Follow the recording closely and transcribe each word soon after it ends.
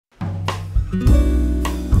Tuesday.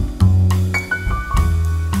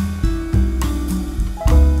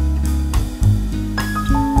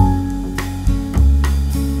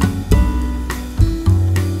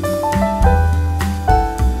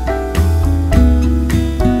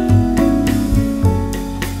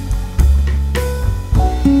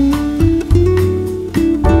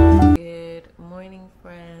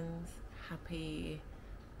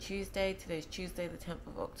 Today's Tuesday the 10th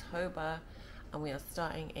of October and we are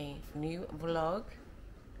starting a new vlog.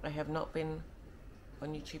 I have not been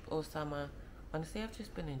on YouTube all summer. Honestly, I've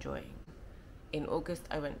just been enjoying. In August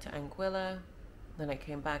I went to Anguilla, then I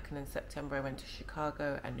came back, and in September I went to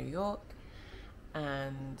Chicago and New York,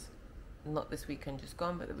 and not this weekend just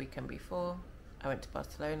gone but the weekend before I went to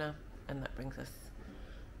Barcelona, and that brings us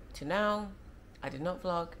to now. I did not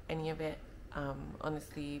vlog any of it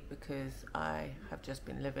honestly, because I have just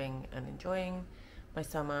been living and enjoying my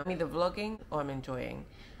summer. I'm either vlogging or I'm enjoying,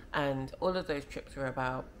 and all of those trips are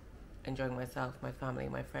about enjoying myself, my family,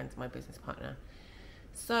 my friends, my business partner.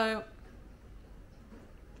 So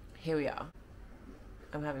here we are.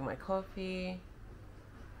 I'm having my coffee,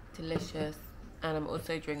 delicious, and I'm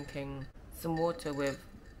also drinking some water with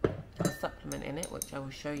a supplement in it, which I will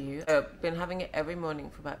show you. I've been having it every morning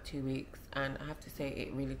for about 2 weeks, and I have to say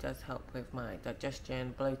it really does help with my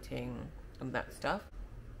digestion, bloating, and that stuff.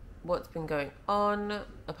 What's been going on?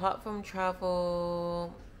 Apart from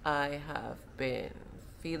travel, I have been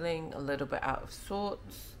feeling a little bit out of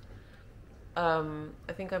sorts. I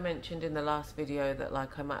think I mentioned in the last video that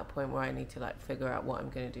like I'm at a point where I need to like figure out what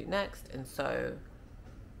I'm going to do next, and so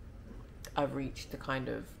I've reached the kind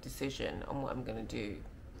of decision on what I'm going to do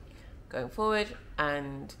going forward,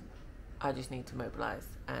 and I just need to mobilize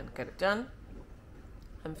and get it done.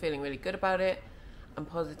 I'm feeling really good about it. I'm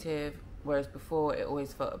positive, whereas before it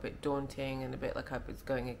always felt a bit daunting and a bit like I was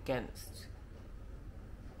going against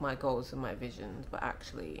my goals and my visions, but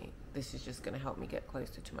actually this is just going to help me get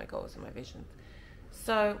closer to my goals and my visions.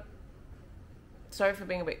 So sorry for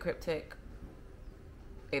being a bit cryptic.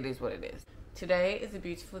 It is what it is. Today is a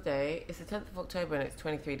beautiful day. It's the 10th of October and it's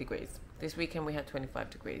 23 degrees. This weekend we had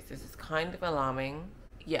 25 degrees. This is kind of alarming.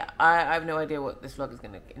 Yeah, I have no idea what this vlog is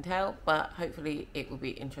going to entail, but hopefully it will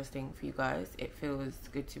be interesting for you guys. It feels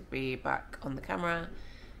good to be back on the camera,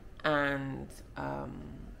 and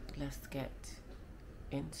let's get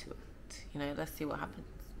into it. You know, let's see what happens.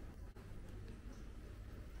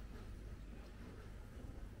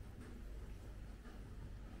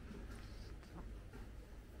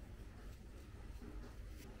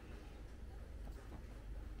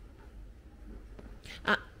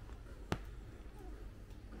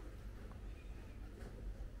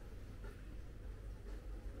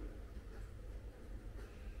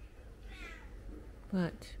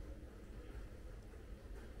 What?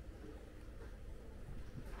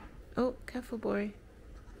 Oh, careful, boy.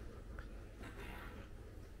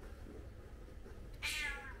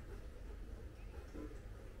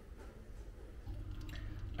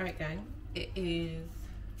 Alright, gang. It is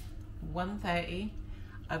 1:30.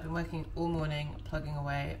 I've been working all morning, plugging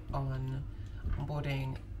away on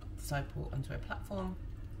onboarding Disciple onto a platform,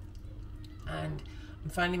 and I'm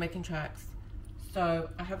finally making tracks. So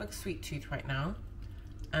I have a sweet tooth right now,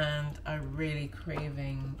 and I'm really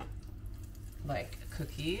craving like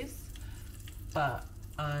cookies, but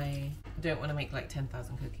I don't want to make like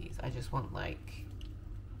 10,000 cookies. I just want like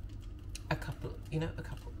a couple, you know, a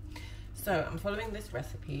couple. So I'm following this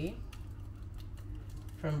recipe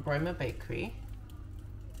from Broma Bakery.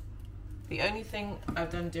 The only thing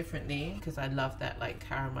I've done differently, because I love that like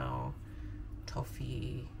caramel,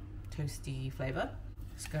 toffee, toasty flavor.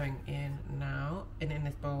 It's going in now, and in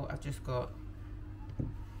this bowl I've just got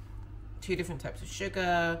 2 different types of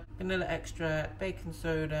sugar, vanilla extract, baking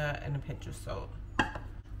soda, and a pinch of salt.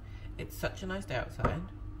 It's such a nice day outside.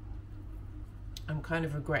 I'm kind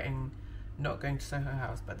of regretting not going to Soho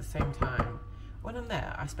House, but at the same time, when I'm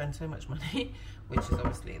there, I spend so much money, which is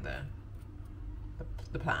obviously the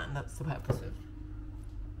plan. That's the purpose of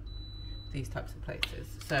these types of places.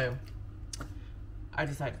 So I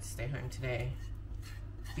decided to stay home today,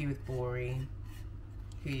 be with Bori,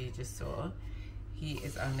 who you just saw. He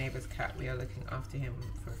is our neighbour's cat. We are looking after him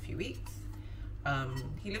for a few weeks.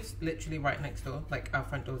 He lives literally right next door, like our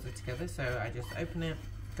front doors are together, so I just open it,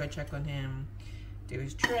 go check on him, do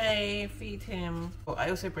his tray, feed him. Well,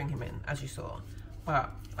 I also bring him in, as you saw,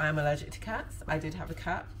 but I am allergic to cats. I did have a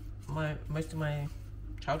cat most of my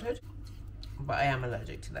childhood, but I am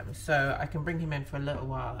allergic to them, so I can bring him in for a little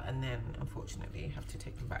while and then unfortunately have to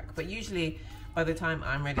take him back. But usually by the time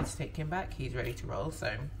I'm ready to take him back, he's ready to roll,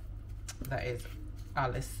 so that is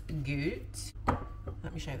alles gut.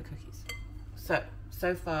 Let me show you the cookies.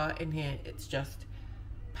 So far in here, it's just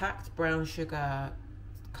packed brown sugar,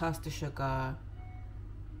 caster sugar,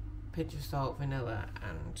 pinch of salt, vanilla,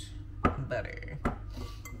 and butter.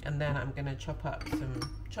 And then I'm gonna chop up some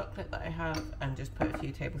chocolate that I have and just put a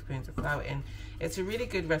few tablespoons of flour in. It's a really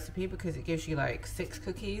good recipe because it gives you like 6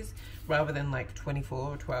 cookies rather than like 24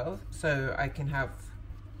 or 12. So I can have,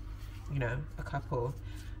 you know, a couple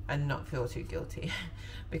and not feel too guilty.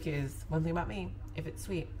 Because one thing about me, if it's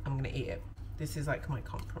sweet, I'm gonna eat it. This is like my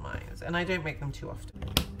compromise, and I don't make them too often.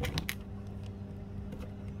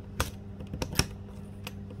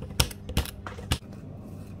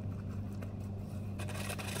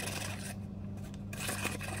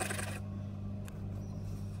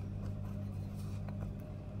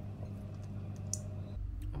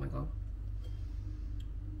 Oh my god.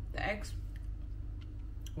 The eggs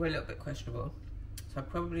were a little bit questionable, so I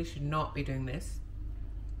probably should not be doing this,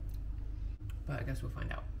 but I guess we'll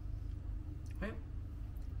find out. Right?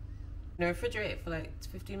 I'm gonna refrigerate it for like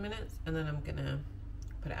 15 minutes and then I'm gonna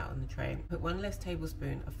put it out on the tray. Put 1 less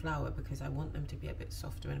tablespoon of flour because I want them to be a bit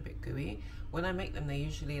softer and a bit gooey. When I make them, they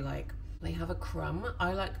usually like, they have a crumb.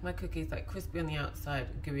 I like my cookies like crispy on the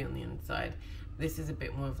outside, gooey on the inside. This is a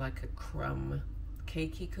bit more of like a crumb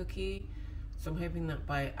cakey cookie. So I'm hoping that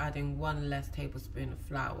by adding 1 less tablespoon of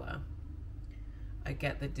flour, I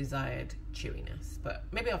get the desired chewiness. But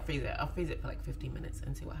maybe I'll freeze it. I'll freeze it for like 15 minutes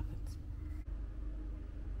and see what happens.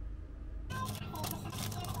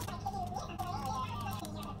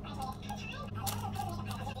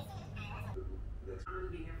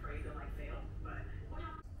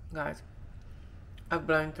 Guys, I've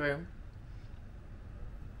blown through.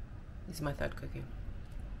 This is my 3rd cookie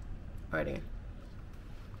already.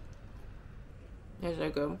 They're so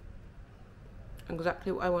good.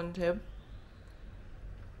 Exactly what I wanted.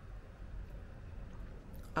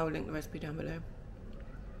 I will link the recipe down below.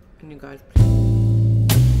 And you guys, please.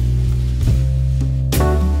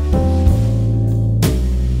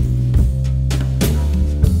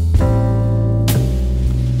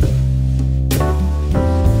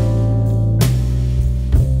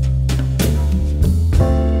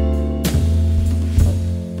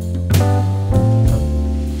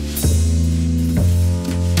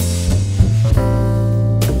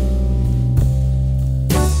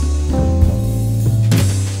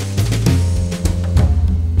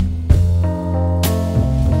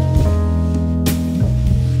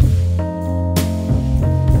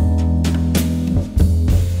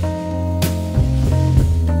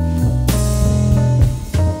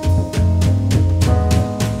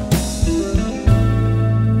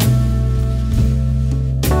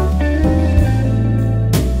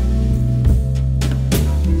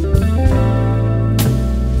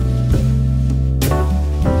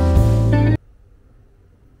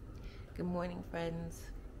 Friends,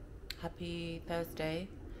 happy Thursday.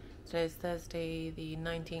 Today is Thursday the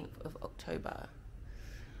 19th of October,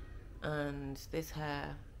 and this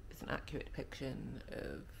hair is an accurate depiction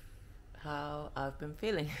of how I've been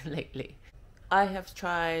feeling lately. I have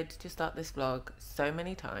tried to start this vlog so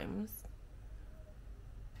many times,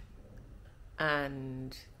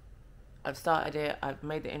 and I've started it, I've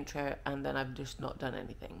made the intro, and then I've just not done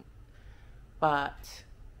anything. But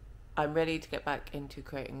I'm ready to get back into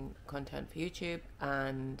creating content for YouTube,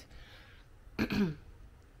 and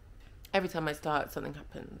every time I start, something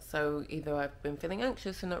happens. So either I've been feeling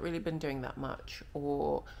anxious and not really been doing that much,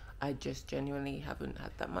 or I just genuinely haven't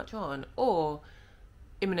had that much on, or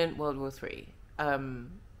imminent World War III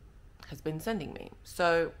has been sending me.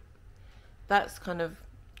 So that's kind of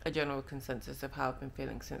a general consensus of how I've been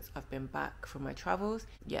feeling since I've been back from my travels.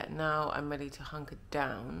 Yeah, now I'm ready to hunker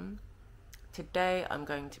down. Today I'm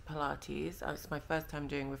going to Pilates. It's my first time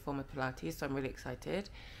doing reformer Pilates, so I'm really excited.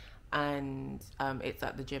 And it's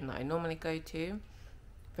at the gym that I normally go to.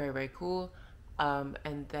 Very, very cool.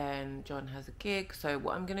 And then John has a gig. So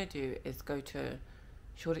what I'm going to do is go to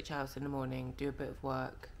Shoreditch House in the morning, do a bit of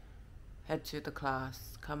work, head to the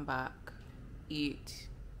class, come back, eat,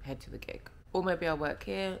 head to the gig. Or maybe I'll work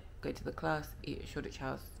here, go to the class, eat at Shoreditch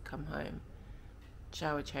House, come home,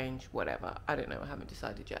 shower, change, whatever. I don't know, I haven't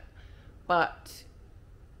decided yet. But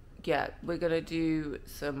yeah, we're gonna do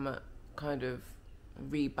some kind of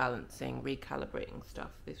rebalancing, recalibrating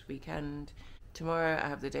stuff this weekend. Tomorrow I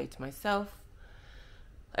have the day to myself.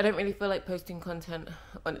 I don't really feel like posting content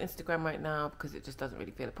on Instagram right now because it just doesn't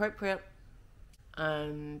really feel appropriate.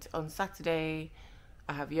 And on Saturday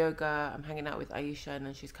I have yoga. I'm hanging out with Aisha, and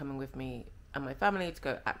then she's coming with me and my family to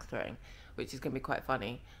go axe throwing, which is gonna be quite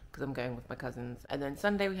funny because I'm going with my cousins. And then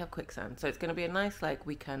Sunday we have quicksand, so it's going to be a nice like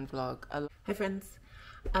weekend vlog. Hey friends,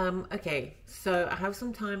 Okay, so I have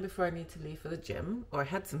some time before I need to leave for the gym, or I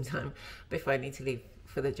had some time before I need to leave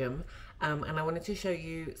for the gym, and I wanted to show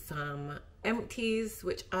you some empties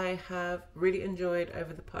which I have really enjoyed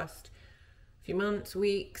over the past few months,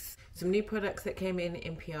 weeks, some new products that came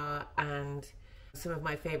in PR, and some of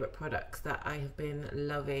my favorite products that I have been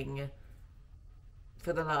loving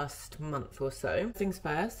for the last month or so. Things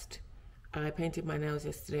first, I painted my nails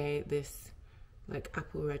yesterday this like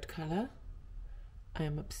apple red color. I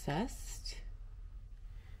am obsessed.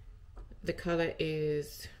 The color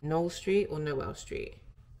is Noel Street or Noel Street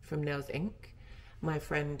from Nails Inc. My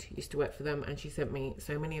friend used to work for them and she sent me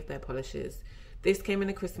so many of their polishes. This came in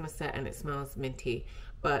a Christmas set and it smells minty,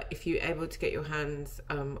 but if you're able to get your hands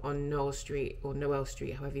on Noel Street or Noel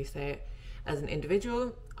Street, however you say it, as an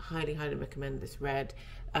individual, highly recommend this red.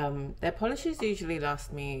 Their polishes usually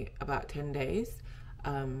last me about 10 days.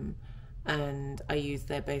 And I use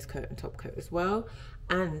their base coat and top coat as well,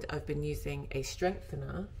 and I've been using a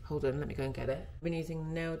strengthener. Hold on, let me go and get it. I've been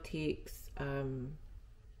using Nailteque's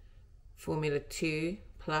Formula 2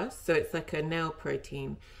 Plus, so it's like a nail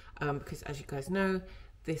protein, because as you guys know,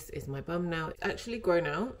 this is my bum now. It's actually grown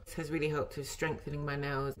out. This has really helped with strengthening my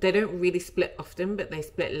nails. They don't really split often, but they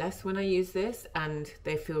split less when I use this, and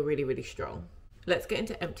they feel really strong. Let's get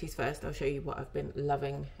into empties first. I'll show you what I've been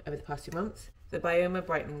loving over the past few months. The Bioma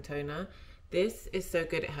Brightening Toner. This is so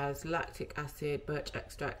good. It has lactic acid, birch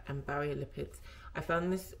extract, and barrier lipids. I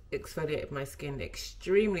found this exfoliated my skin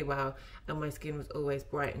extremely well, and my skin was always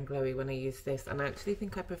bright and glowy when I used this. And I actually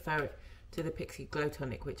think I prefer it to the Pixi Glow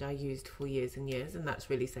Tonic, which I used for years and years, and that's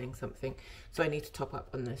really saying something. So I need to top up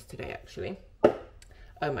on this today, actually.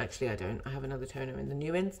 Actually I don't. I have another toner in the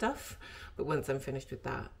new in stuff, but once I'm finished with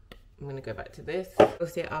that, I'm gonna go back to this.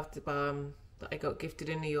 Also, After Balm that I got gifted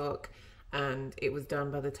in New York, and it was done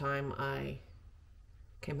by the time I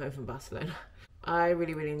came home from Barcelona. I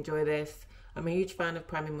really enjoy this. I'm a huge fan of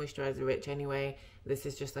Priming Moisturizer Rich anyway. This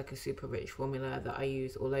is just like a super rich formula that I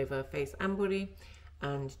use all over face and body.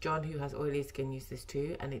 And John, who has oily skin, used this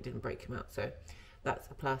too, and it didn't break him out, so that's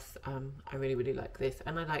a plus. I really like this,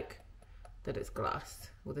 and I like that it's glass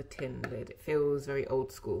with a tin lid. It feels very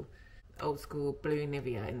old school blue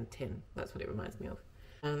Nivea in the tin. That's what it reminds me of.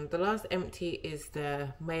 And the last empty is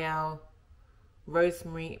the Mayal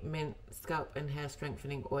Rosemary Mint Scalp and Hair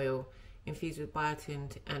Strengthening Oil, infused with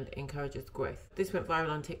biotin and encourages growth. This went viral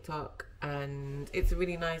on TikTok, and it's a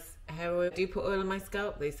really nice hair oil. I do put oil on my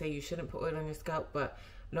scalp. They say you shouldn't put oil on your scalp, but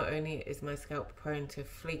not only is my scalp prone to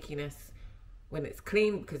flakiness when it's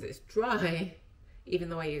clean because it's dry, even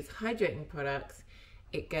though I use hydrating products,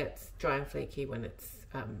 it gets dry and flaky when it's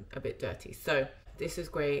a bit dirty. So this is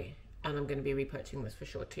great, and I'm going to be repurchasing this for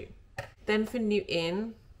sure too. Then for new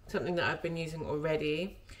in, something that I've been using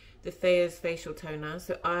already, the Faves facial toner.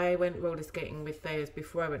 So I went roller skating with Faves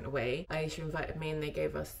before I went away. Aisha invited me and they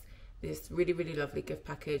gave us this really lovely gift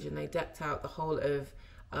package, and they decked out the whole of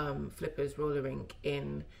Flipper's roller rink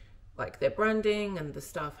in like their branding, and the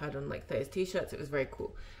staff had on like Faves t-shirts. It was very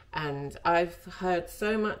cool, and I've heard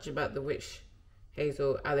so much about the Witch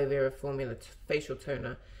Hazel aloe vera formula facial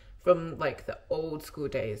toner from like the old school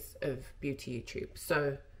days of beauty YouTube.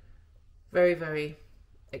 So very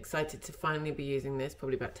excited to finally be using this,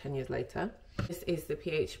 probably about 10 years later. This is the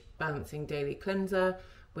pH Balancing Daily Cleanser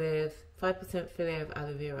with 5% filet of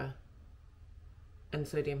aloe vera and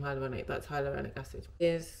sodium hyaluronate. That's hyaluronic acid.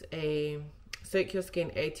 Is a soak your skin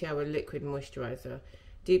 80-hour liquid moisturizer.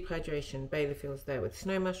 Deep hydration, Bailey feels there, with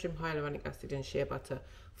snow mushroom, hyaluronic acid and shea butter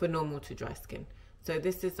for normal to dry skin. So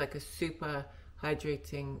this is like a super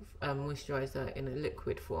hydrating moisturizer in a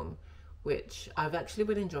liquid form, which I've actually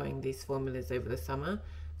been enjoying these formulas over the summer.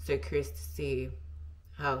 So curious to see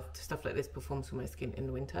how stuff like this performs for my skin in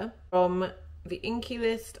the winter. From the Inky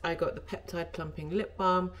list, I got the Peptide Plumping Lip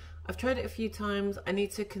Balm. I've tried it a few times. I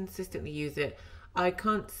need to consistently use it. I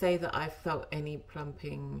can't say that I've felt any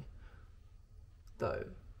plumping though.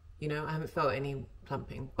 You know, I haven't felt any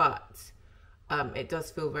plumping, but it does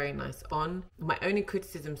feel very nice on. My only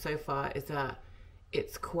criticism so far is that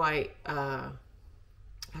it's quite, how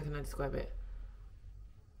can I describe it?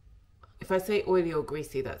 If I say oily or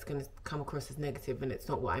greasy, that's going to come across as negative, and it's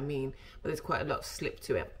not what I mean, but there's quite a lot of slip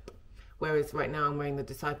to it. Whereas right now I'm wearing the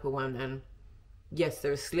Disciple one, and yes,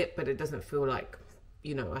 there's slip, but it doesn't feel like,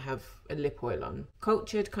 you know, I have a lip oil on.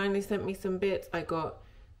 Cultured kindly sent me some bits. I got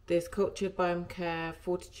this Cultured Biome Care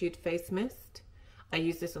Fortitude Face Mist. I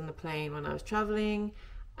used this on the plane when I was traveling,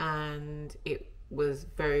 and it was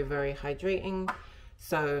very hydrating.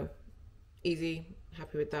 So easy,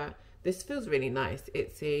 happy with that. This feels really nice.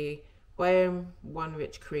 It's a Biome One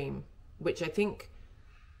Rich Cream, which I think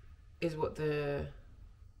is what the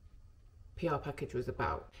PR package was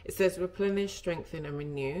about. It says replenish, strengthen and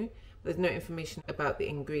renew. There's no information about the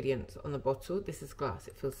ingredients on the bottle. This is glass,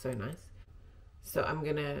 it feels so nice. So I'm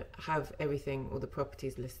gonna have everything, all the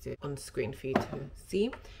properties listed on screen for you to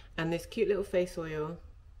see. And this cute little face oil,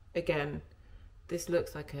 again, this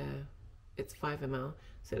looks like it's 5 ml,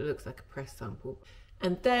 so it looks like a press sample.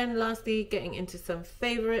 And then lastly, getting into some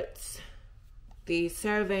favorites, the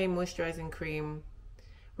CeraVe moisturizing cream.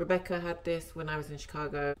 Rebecca had this when I was in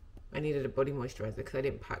Chicago. I needed a body moisturizer because I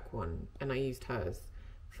didn't pack one, and I used hers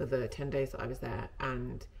for the 10 days that I was there.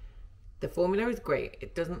 And the formula is great.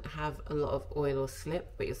 It doesn't have a lot of oil or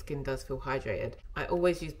slip, but your skin does feel hydrated. I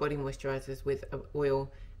always use body moisturizers with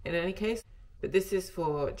oil in any case, but this is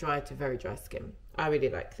for dry to very dry skin. I really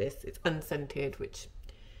like this. It's unscented, which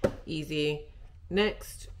easy.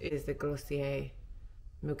 Next is the Glossier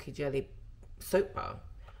Milky Jelly Soap Bar.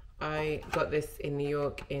 I got this in New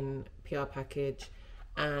York in PR package,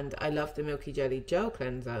 and I love the Milky Jelly Gel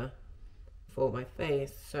Cleanser for my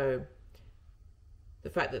face. So the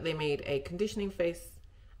fact that they made a conditioning face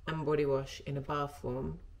and body wash in a bar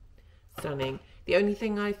form, stunning. The only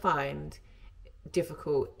thing I find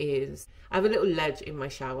difficult is I have a little ledge in my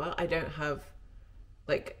shower. I don't have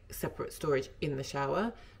like separate storage in the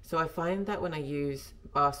shower, so I find that when I use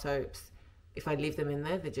bar soaps, if I leave them in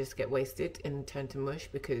there, they just get wasted and turn to mush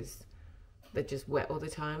because they're just wet all the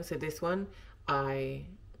time. So this one I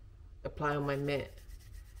apply on my mitt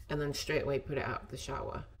and then straight away put it out of the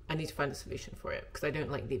shower. I need to find a solution for it because I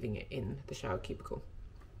don't like leaving it in the shower cubicle.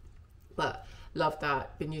 But love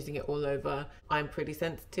that, been using it all over. I'm pretty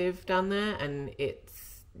sensitive down there and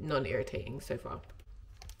it's non-irritating so far.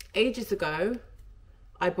 Ages ago,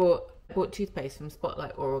 I bought toothpaste from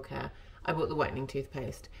Spotlight Oral Care. I bought the whitening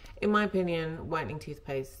toothpaste. In my opinion, whitening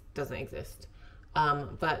toothpaste doesn't exist.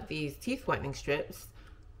 But these teeth whitening strips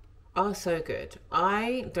are so good.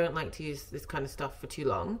 I don't like to use this kind of stuff for too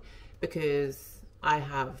long because I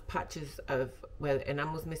have patches of where the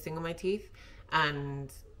enamel's missing on my teeth,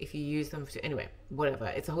 and if you use them for, anyway, whatever,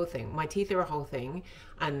 it's a whole thing. My teeth are a whole thing,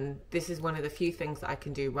 and this is one of the few things that I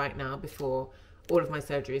can do right now before all of my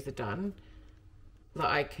surgeries are done that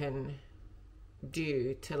I can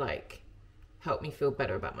do to like help me feel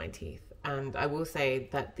better about my teeth. And I will say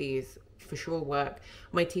that these for sure work.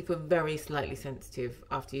 My teeth were very slightly sensitive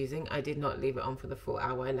after using. I did not leave it on for the full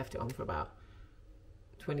hour. I left it on for about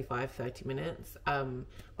 25-30 minutes,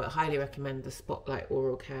 but highly recommend the Spotlight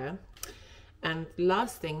Oral Care. And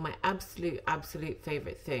last thing, my absolute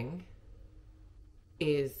favorite thing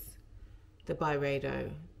is the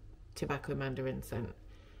Byredo Tobacco Mandarin scent.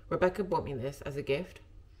 Rebecca bought me this as a gift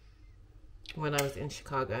when I was in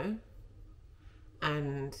Chicago,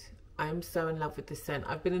 and I'm so in love with this scent.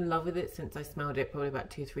 I've been in love with it since I smelled it probably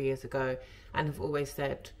about 2-3 years ago, and have always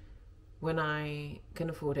said when I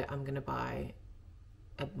can afford it, I'm gonna buy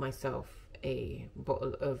myself a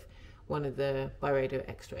bottle of one of the Byredo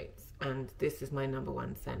extracts, and this is my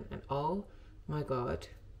 #1 scent, and oh my god,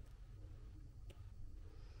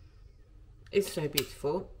 it's so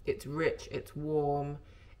beautiful. It's rich, it's warm,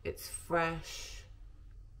 it's fresh,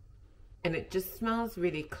 and it just smells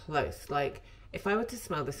really close. Like if I were to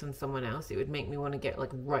smell this on someone else, it would make me want to get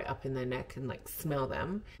like right up in their neck and like smell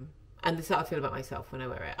them. And this is how I feel about myself when I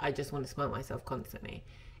wear it. I just want to smell myself constantly.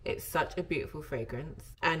 It's such a beautiful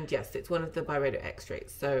fragrance. And yes, it's one of the Byredo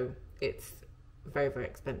extracts, so it's very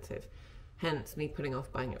expensive. Hence me putting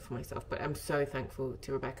off buying it for myself. But I'm so thankful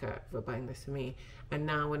to Rebecca for buying this for me. And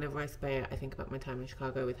now whenever I spray it, I think about my time in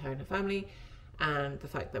Chicago with her and her family, and the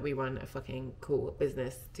fact that we run a fucking cool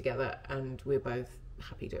business together and we're both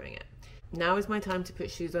happy doing it. Now is my time to put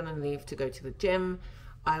shoes on and leave to go to the gym.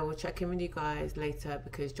 I will check in with you guys later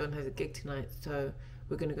because John has a gig tonight, so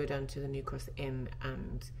we're going to go down to the New Cross Inn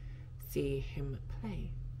and see him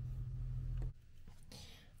play.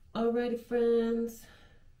 Alrighty friends,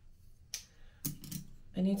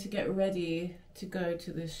 I need to get ready to go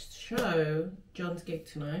to this show, John's gig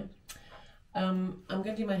tonight. I'm going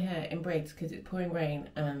to do my hair in braids because it's pouring rain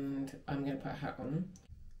and I'm going to put a hat on.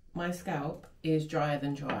 My scalp is drier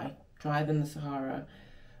than the Sahara,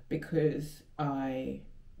 because I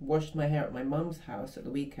washed my hair at my mum's house at the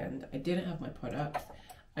weekend. I didn't have my products.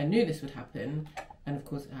 I knew this would happen, and of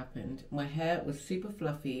course it happened. My hair was super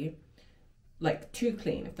fluffy, like too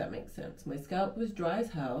clean, if that makes sense. My scalp was dry as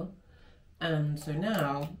hell, and so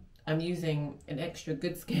now I'm using an extra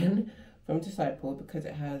good skin from Disciple because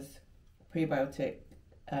it has prebiotic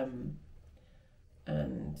and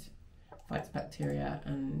fights bacteria,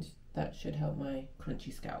 and that should help my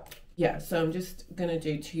crunchy scalp. Yeah, so I'm just gonna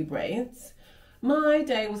do 2 braids. My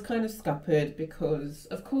day was kind of scuppered because,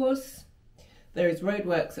 of course, there is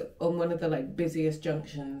roadworks on one of the like busiest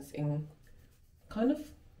junctions in kind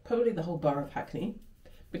of probably the whole borough of Hackney,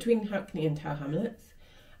 between Hackney and Tower Hamlets.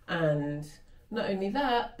 And not only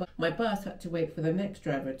that, but my bus had to wait for the next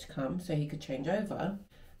driver to come so he could change over,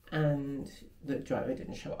 and the driver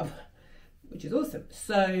didn't show up, which is awesome.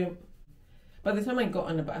 So by the time I got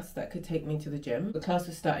on a bus that could take me to the gym, the class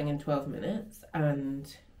was starting in 12 minutes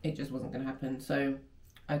and it just wasn't going to happen. So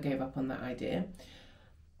I gave up on that idea.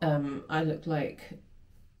 I look like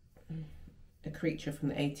a creature from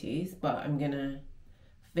the 80s, but I'm going to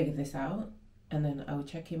figure this out and then I will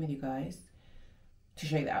check in with you guys to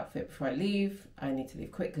show you the outfit before I leave. I need to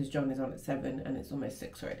leave quick because John is on at 7 and it's almost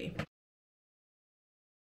 6 already.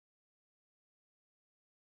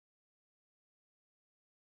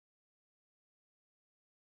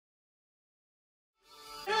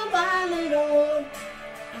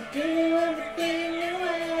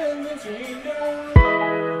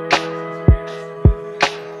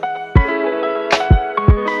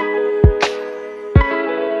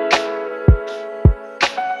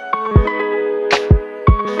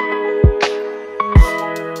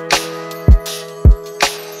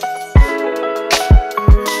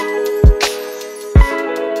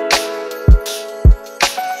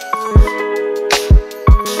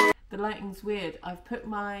 Lighting's weird. I've put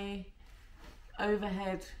my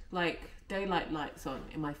overhead like daylight lights on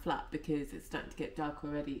in my flat because it's starting to get dark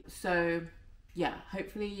already. So yeah,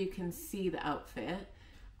 hopefully you can see the outfit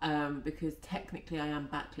because technically I am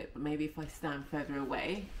backlit, but maybe if I stand further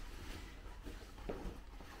away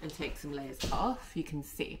and take some layers off, you can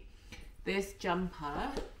see. This jumper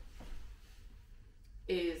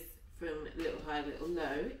is from Little High Little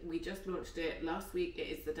Low. We just launched it last week. It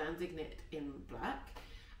is the Danzig knit in black.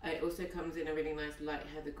 It also comes in a really nice light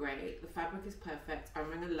heather grey. The fabric is perfect. I'm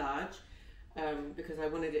wearing a large because I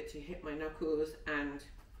wanted it to hit my knuckles and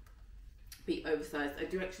be oversized. I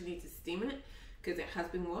do actually need to steam it because it has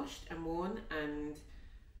been washed and worn and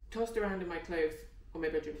tossed around in my clothes on my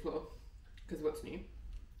bedroom floor because what's new.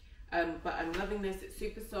 But I'm loving this. It's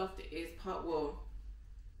super soft. It is part wool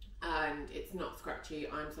and it's not scratchy.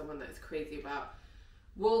 I'm someone that is crazy about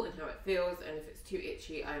wool and how it feels, and if it's too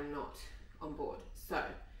itchy, I'm not on board. So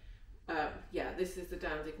yeah, this is the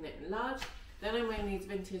Danzig knit in large. Then I'm wearing these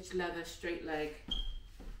vintage leather straight leg,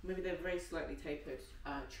 maybe they're very slightly tapered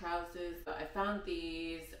trousers. But I found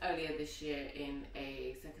these earlier this year in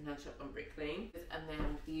a secondhand shop on Brick Lane. And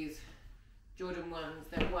then these Jordan ones,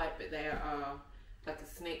 they're white but they are like a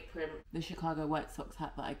snake print. The Chicago White Sox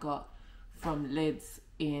hat that I got from Lids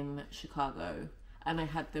in Chicago, and I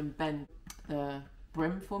had them bend the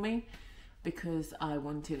brim for me because I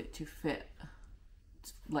wanted it to fit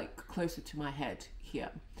like closer to my head here,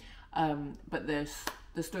 but the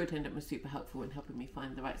store attendant was super helpful in helping me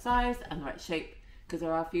find the right size and the right shape, because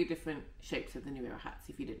there are a few different shapes of the New Era hats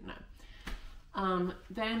if you didn't know.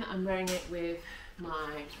 Then I'm wearing it with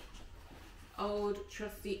my old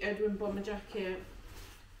trusty Edwin bomber jacket.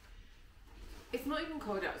 It's not even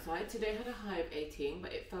cold outside. Today had a high of 18,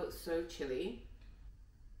 but it felt so chilly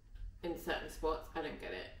in certain spots. I don't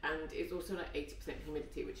get it. And it's also like 80%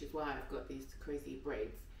 humidity, which is why I've got these crazy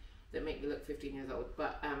braids that make me look 15 years old.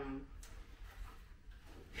 But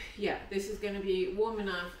yeah, this is going to be warm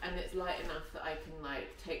enough and it's light enough that I can like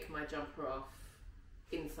take my jumper off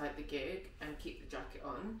inside the gig and keep the jacket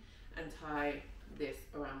on and tie this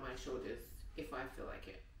around my shoulders if I feel like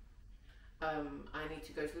it. I need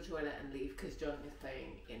to go to the toilet and leave because John is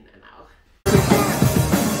playing in an hour.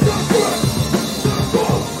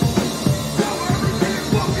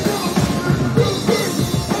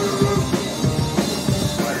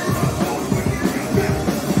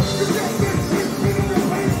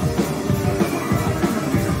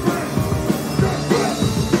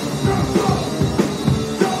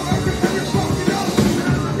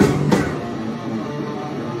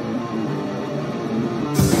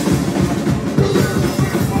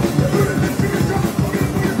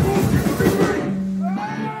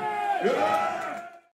 Yeah!